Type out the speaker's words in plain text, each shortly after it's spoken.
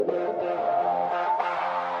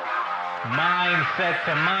Mindset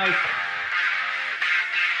to Mike.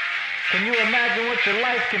 Can you imagine what your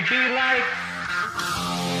life can be like?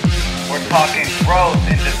 We're talking growth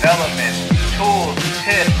and development, tools,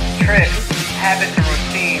 tips, tricks, habits, and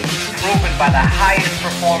routines proven by the highest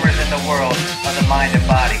performers in the world of the mind and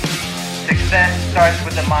body. Success starts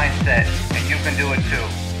with the mindset, and you can do it too.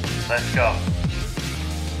 Let's go.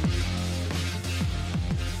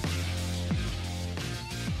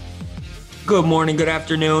 Good morning, good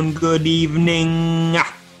afternoon, good evening.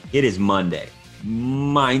 It is Monday,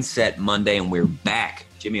 Mindset Monday, and we're back.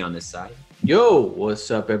 Jimmy on this side. Yo,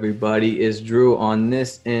 what's up, everybody? It's Drew on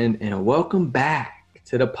this end, and welcome back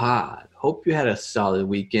to the pod. Hope you had a solid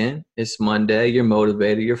weekend. It's Monday. You're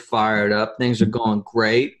motivated. You're fired up. Things are going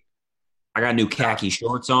great. I got new khaki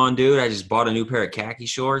shorts on, dude. I just bought a new pair of khaki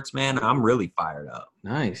shorts, man. I'm really fired up.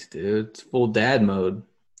 Nice, dude. It's full dad mode.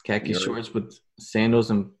 Khaki shorts with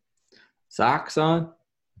sandals and socks on?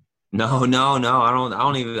 No.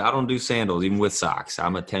 I don't do sandals even with socks.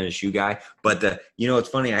 I'm a tennis shoe guy. But it's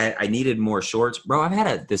funny. I needed more shorts, bro. I've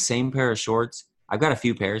had the same pair of shorts. I've got a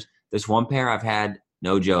few pairs. This one pair I've had,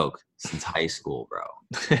 no joke, since high school, bro.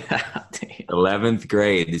 11th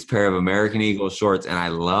grade. This pair of American Eagle shorts, and I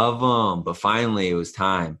love them. But finally, it was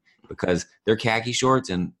time because they're khaki shorts,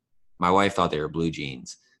 and my wife thought they were blue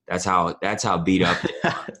jeans. That's how beat up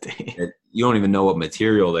they are. You don't even know what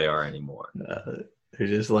material they are anymore. They're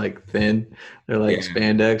just like thin. They're like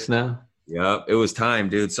spandex now. Yep, it was time,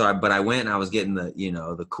 dude. But I went and I was getting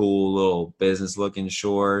the cool little business looking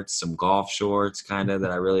shorts, some golf shorts kind of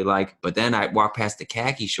that I really like. But then I walked past the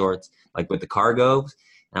khaki shorts, like with the cargos,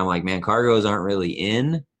 and I'm like, man, cargos aren't really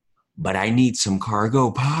in, but I need some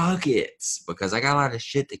cargo pockets because I got a lot of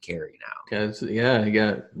shit to carry now. Cause you got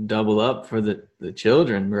to double up for the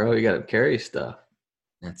children, bro. You got to carry stuff.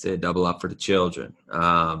 That's it. Double up for the children.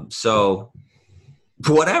 So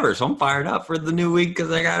whatever. So I'm fired up for the new week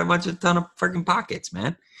because I got a ton of freaking pockets,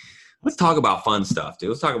 man. Let's talk about fun stuff, dude.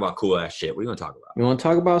 Let's talk about cool ass shit. What are you going to talk about? You want to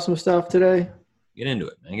talk about some stuff today? Get into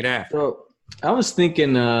it, man. Get after it. So I was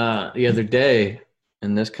thinking the other day,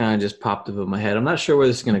 and this kind of just popped up in my head. I'm not sure where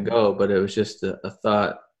this is going to go, but it was just a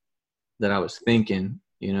thought that I was thinking,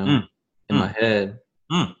 in my head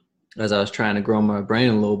as I was trying to grow my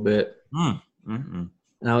brain a little bit.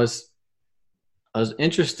 And I was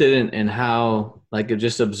interested in how, like,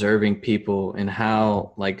 just observing people and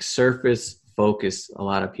how, like, surface focused a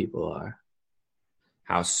lot of people are.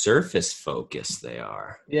 How surface focused they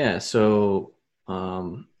are. Yeah. So,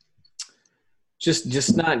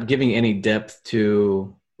 just not giving any depth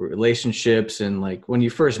to relationships, and like when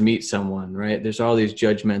you first meet someone, right? There's all these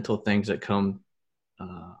judgmental things that come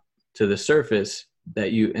to the surface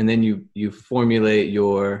that you formulate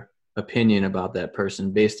your opinion about that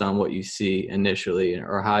person based on what you see initially,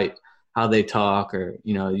 or how they talk, or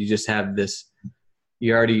you just have this,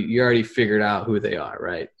 you already figured out who they are,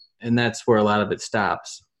 right? And that's where a lot of it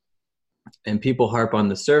stops. And people harp on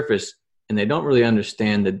the surface, and they don't really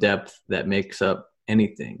understand the depth that makes up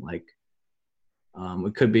anything. Like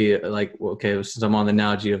it could be like, okay, since I'm on the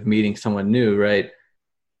analogy of meeting someone new, right?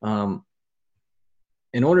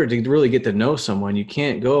 In order to really get to know someone, you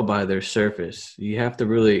can't go by their surface. You have to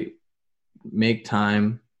really make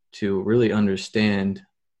time to really understand,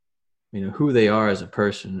 who they are as a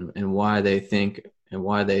person, and why they think and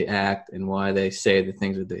why they act and why they say the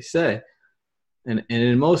things that they say. And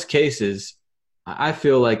in most cases, I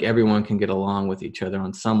feel like everyone can get along with each other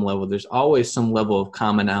on some level. There's always some level of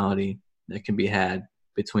commonality that can be had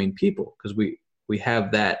between people because we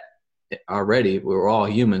have that already. We're all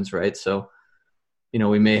humans, right? So,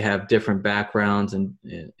 we may have different backgrounds and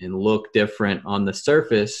look different on the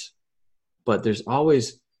surface, but there's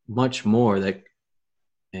always much more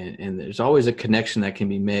and there's always a connection that can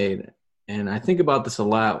be made. And I think about this a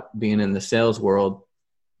lot being in the sales world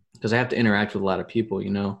because I have to interact with a lot of people,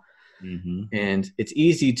 and it's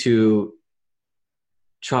easy to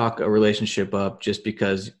chalk a relationship up just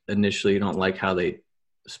because initially you don't like how they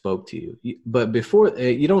spoke to you. But before,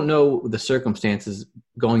 you don't know the circumstances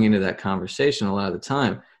going into that conversation a lot of the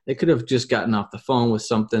time. They could have just gotten off the phone with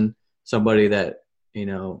somebody that,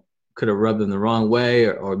 could have rubbed them the wrong way,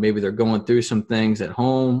 or maybe they're going through some things at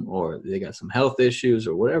home, or they got some health issues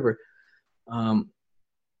or whatever.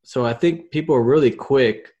 So I think people are really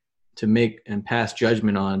quick to make and pass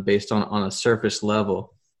judgment based on a surface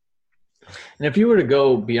level. And if you were to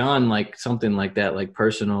go beyond like something like that, like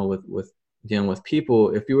personal with dealing with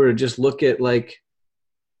people, if you were to just look at like,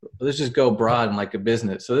 let's just go broad in like a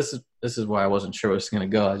business. So this is why I wasn't sure where it's going to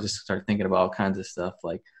go. I just started thinking about all kinds of stuff.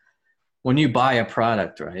 Like when you buy a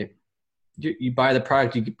product, right? You buy the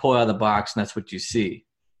product, you pull it out of the box, and that's what you see.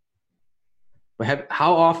 But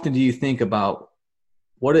how often do you think about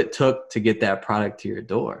what it took to get that product to your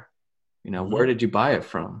door? You know, where did you buy it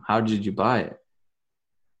from? How did you buy it?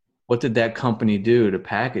 What did that company do to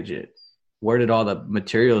package it? Where did all the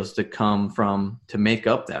materials to come from to make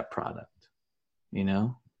up that product? You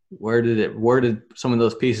know, where did some of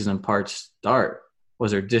those pieces and parts start? Was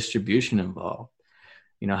there distribution involved?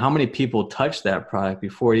 You know, how many people touched that product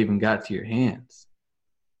before it even got to your hands?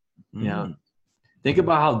 You know, think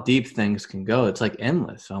about how deep things can go. It's like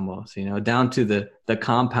endless almost, you know, down to the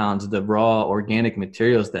compounds, the raw organic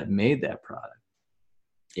materials that made that product.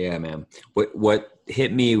 Yeah, man. What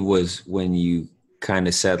hit me was when you kind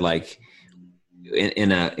of said, like,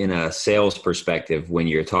 in a sales perspective, when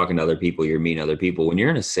you're talking to other people, you're meeting other people. When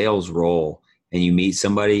you're in a sales role and you meet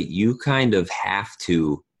somebody, you kind of have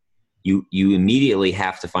to, you immediately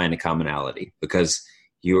have to find a commonality, because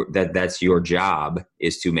that's your job,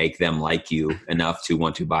 is to make them like you enough to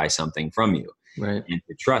want to buy something from you, right, and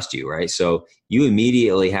to trust you, right? So you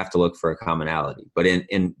immediately have to look for a commonality. But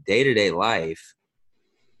in day-to-day life,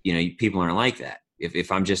 you know, people aren't like that.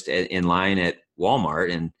 If I'm just in line at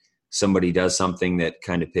Walmart and somebody does something that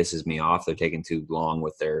kind of pisses me off, they're taking too long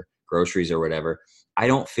with their groceries or whatever, I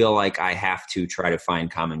don't feel like I have to try to find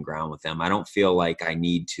common ground with them. I don't feel like I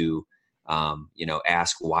need to,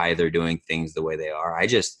 ask why they're doing things the way they are. I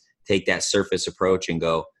just take that surface approach and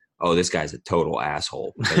go, oh, this guy's a total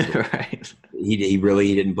asshole. Right. He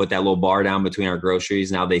really didn't put that little bar down between our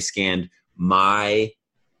groceries. Now they scanned my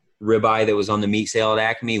ribeye that was on the meat sale at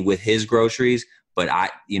Acme with his groceries. But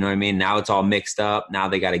you know what I mean? Now it's all mixed up. Now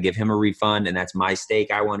they got to give him a refund, and that's my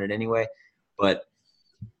steak. I wanted anyway. But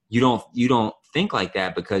you don't think like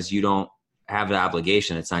that, because you don't have the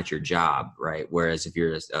obligation. It's not your job, right? Whereas if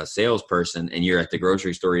you're a salesperson and you're at the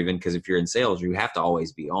grocery store, even, because if you're in sales, you have to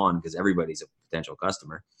always be on, because everybody's a potential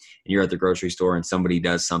customer. And you're at the grocery store and somebody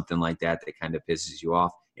does something like that kind of pisses you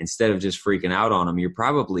off. Instead of just freaking out on them, you're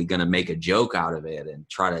probably going to make a joke out of it and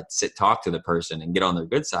try to talk to the person and get on their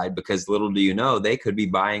good side, because little do you know, they could be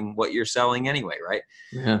buying what you're selling anyway, right?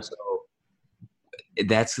 Yeah. So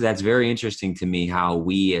that's very interesting to me, how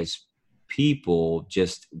we as people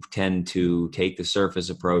just tend to take the surface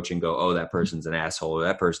approach and go, oh, that person's an asshole, or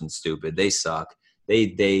that person's stupid, they suck, they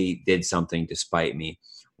did something to spite me,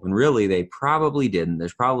 when really they probably didn't.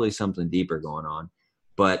 There's probably something deeper going on,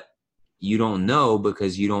 but you don't know,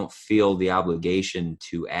 because you don't feel the obligation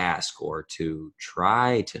to ask or to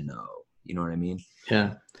try to know. You know what I mean?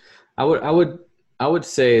 Yeah. I would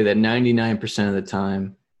say that 99% of the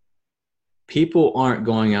time, people aren't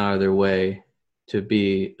going out of their way to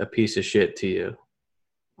be a piece of shit to you.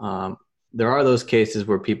 There are those cases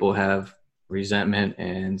where people have resentment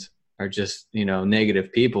and are just, you know,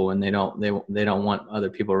 negative people, and they don't want other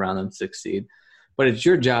people around them to succeed. But it's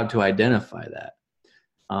your job to identify that.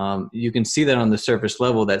 You can see that on the surface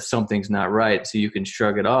level that something's not right, so you can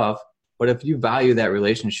shrug it off. But if you value that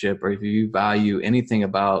relationship, or if you value anything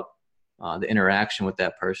about the interaction with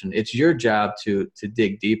that person, it's your job to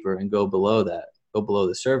dig deeper and go below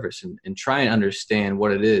the surface and try and understand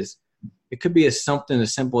what it is. It could be something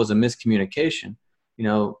as simple as a miscommunication. You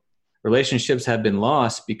know, relationships have been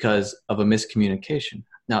lost because of a miscommunication.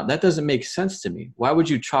 Now, that doesn't make sense to me. Why would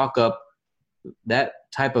you chalk up that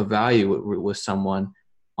type of value with someone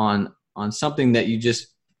on something that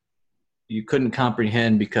you couldn't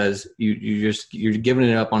comprehend, because you're giving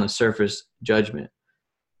it up on a surface judgment,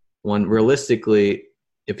 when realistically,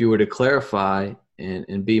 if you were to clarify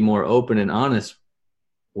and be more open and honest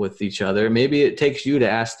with each other, maybe it takes you to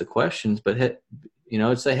ask the questions, but you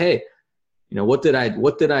know, it's like, hey, you know, what did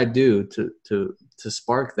I do to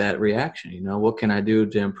spark that reaction? You know, what can I do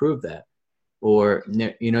to improve that? Or,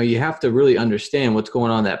 you know, you have to really understand what's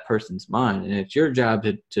going on in that person's mind. And it's your job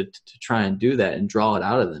to try and do that and draw it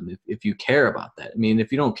out of them if you care about that. I mean,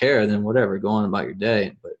 if you don't care, then whatever, go on about your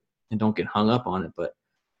day, and don't get hung up on it. But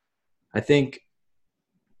I think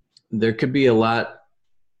there could be a lot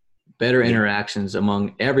better interactions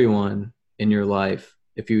among everyone in your life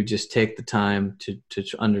if you just take the time to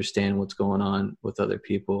understand what's going on with other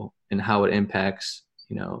people and how it impacts,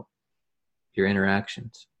 you know, your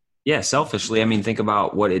interactions. Yeah, selfishly, I mean, think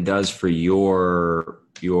about what it does for your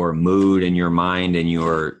mood and your mind and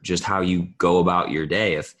your just how you go about your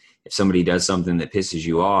day. If somebody does something that pisses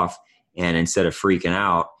you off, and instead of freaking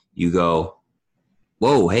out, you go,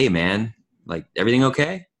 "Whoa, hey man, like everything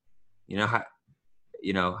okay? How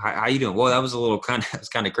you doing? Well, that was a little it's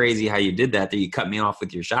kind of crazy how you did that. That you cut me off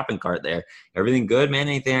with your shopping cart there. Everything good, man?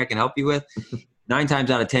 Anything I can help you with?" 9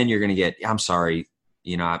 times out of 10, you're gonna get, "I'm sorry.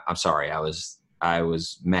 I'm sorry. I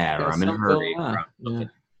was mad, or I'm in a hurry."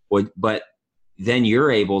 But then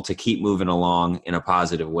you're able to keep moving along in a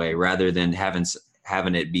positive way rather than having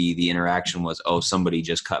it be the interaction was, oh, somebody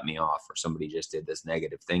just cut me off or somebody just did this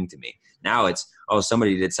negative thing to me. Now it's, oh,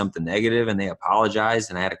 somebody did something negative and they apologized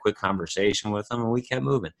and I had a quick conversation with them and we kept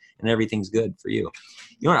moving and everything's good for you.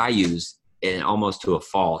 You know what I use, and almost to a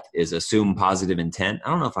fault, is assume positive intent. I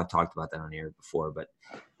don't know if I've talked about that on here before, but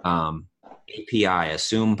API,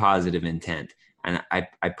 assume positive intent. And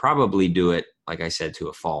I probably do it, like I said, to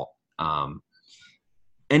a fault.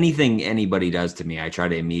 Anything anybody does to me, I try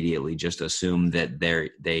to immediately just assume that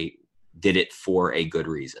they did it for a good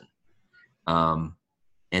reason. And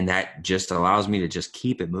that just allows me to just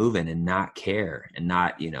keep it moving and not care and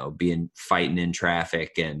not, being fighting in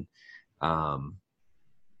traffic and,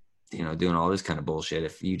 doing all this kind of bullshit.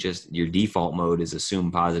 If you your default mode is assume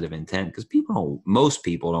positive intent, because most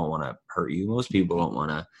people don't want to hurt you. Most people don't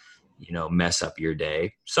want to, mess up your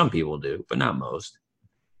day. Some people do, but not most.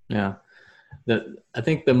 Yeah. I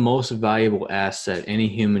think the most valuable asset any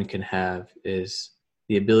human can have is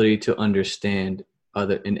the ability to understand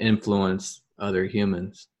and influence other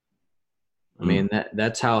humans. I mean,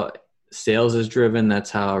 that's how sales is driven.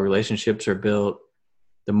 That's how relationships are built.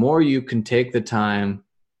 The more you can take the time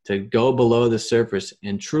to go below the surface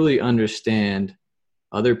and truly understand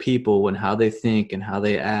other people and how they think and how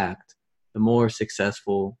they act, the more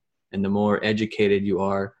successful and the more educated you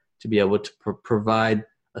are to be able to provide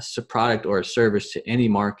a product or a service to any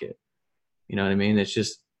market. You know what I mean? It's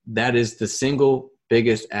just, that is the single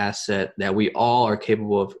biggest asset that we all are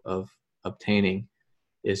capable of obtaining,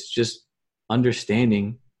 is just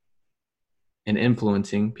understanding and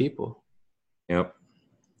influencing people. Yep.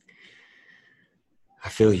 I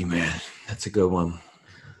feel you, man. That's a good one.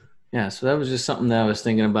 Yeah. So that was just something that I was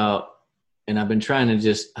thinking about, and I've been trying to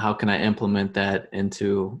just, how can I implement that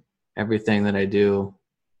into everything that I do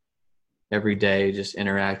every day, just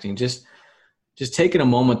interacting, just taking a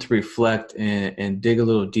moment to reflect and dig a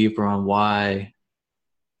little deeper on why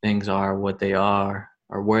things are what they are,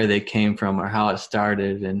 or where they came from, or how it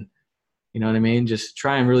started. And you know what I mean? Just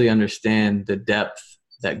try and really understand the depth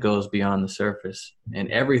that goes beyond the surface. And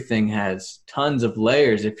everything has tons of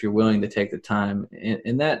layers if you're willing to take the time.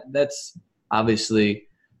 And that's obviously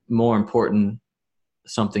more important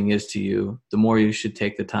something is to you, the more you should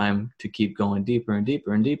take the time to keep going deeper and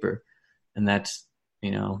deeper and deeper. And that's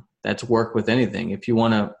work with anything. If you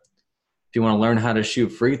want to learn how to shoot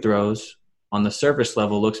free throws, on the surface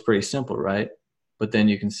level, it looks pretty simple, right? But then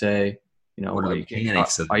you can say,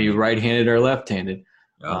 are you right-handed or left-handed?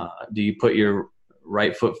 Oh. Do you put your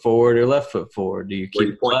right foot forward or left foot forward? Do you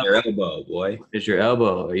keep pointing your elbow, boy? Is your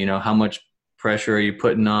elbow? How much pressure are you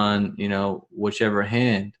putting on? Whichever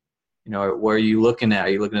hand. Where are you looking at?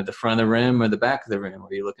 Are you looking at the front of the rim or the back of the rim? Or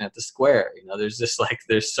are you looking at the square? There's just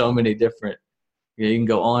there's so many different, you can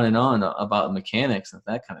go on and on about mechanics and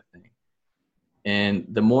that kind of thing. And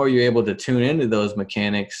the more you're able to tune into those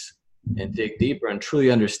mechanics and dig deeper and truly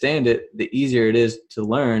understand it, the easier it is to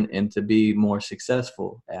learn and to be more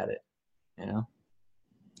successful at it.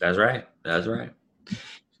 That's right.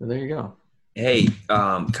 So there you go. Hey,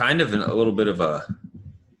 kind of a little bit of a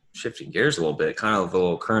shifting gears a little bit, kind of a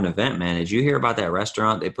little current event, man. Did you hear about that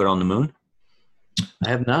restaurant they put on the moon? I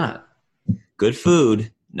have not. Good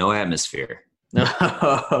food, no atmosphere.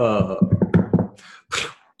 I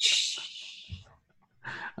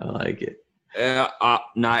like it. No,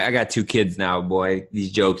 I got 2 kids now, boy.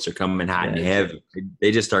 These jokes are coming hot and heavy.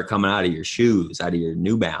 They just start coming out of your shoes, out of your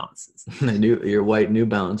New Balances. Your white New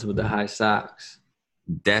Balance with the high socks.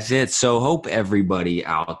 That's it. So hope everybody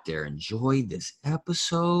out there enjoyed this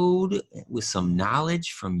episode with some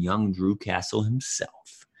knowledge from young Drew Castle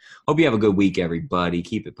himself. Hope you have a good week, everybody.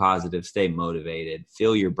 Keep it positive. Stay motivated.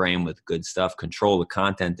 Fill your brain with good stuff. Control the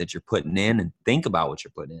content that you're putting in and think about what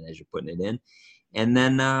you're putting in as you're putting it in. And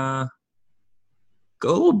then go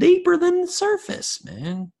a little deeper than the surface,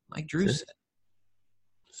 man, like Drew said.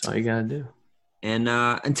 That's all you got to do. And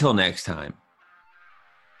until next time,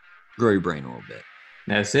 grow your brain a little bit.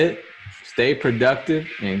 That's it. Stay productive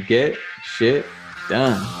and get shit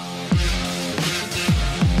done.